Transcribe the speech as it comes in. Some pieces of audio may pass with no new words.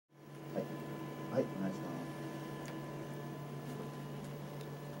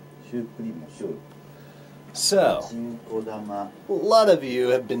So, a lot of you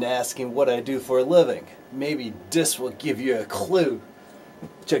have been asking what I do for a living. Maybe this will give you a clue.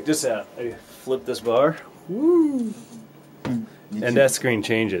 Check this out. I flip this bar. Woo! And that screen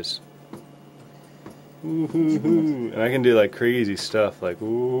changes. And I can do like crazy stuff like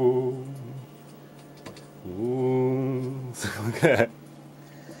ooh. Ooh. Look at that.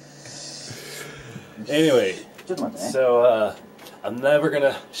 Anyway, so I'm never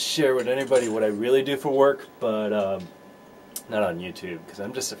gonna share with anybody what I really do for work, but not on YouTube because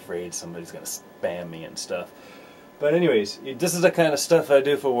I'm just afraid somebody's gonna spam me and stuff. But anyways, this is the kind of stuff I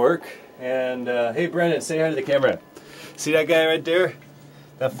do for work. And hey, Brendan, say hi to the camera. See that guy right there?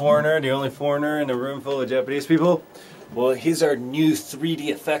 That foreigner, the only foreigner in a room full of Japanese people? Well, he's our new 3D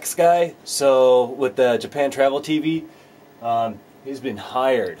effects guy. So with the Japan Travel TV, he's been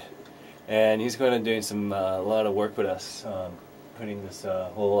hired. And he's going to do some a lot of work with us, putting this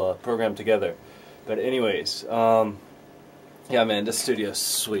whole program together. But anyways, yeah, man, this studio's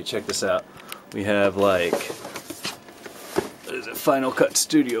sweet. Check this out. We have like, what is it? Final Cut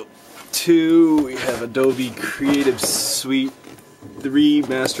Studio 2. We have Adobe Creative Suite 3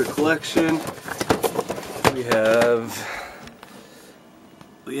 Master Collection. We have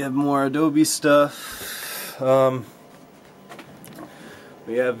more Adobe stuff.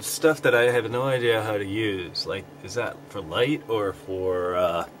 We have stuff that I have no idea how to use. Like, is that for light or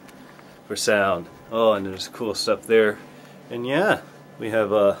for sound? Oh, and there's cool stuff there. And yeah, we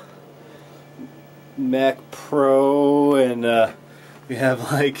have a Mac Pro, and we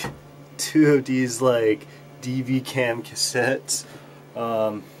have like 2 of these like DV cam cassettes.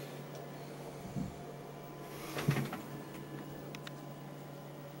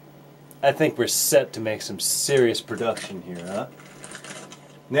 I think we're set to make some serious production here, huh?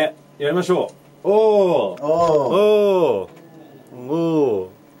 ね、やりましょう。おーおー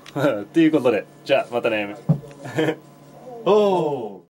おーっていうことで、じゃあまたね。おー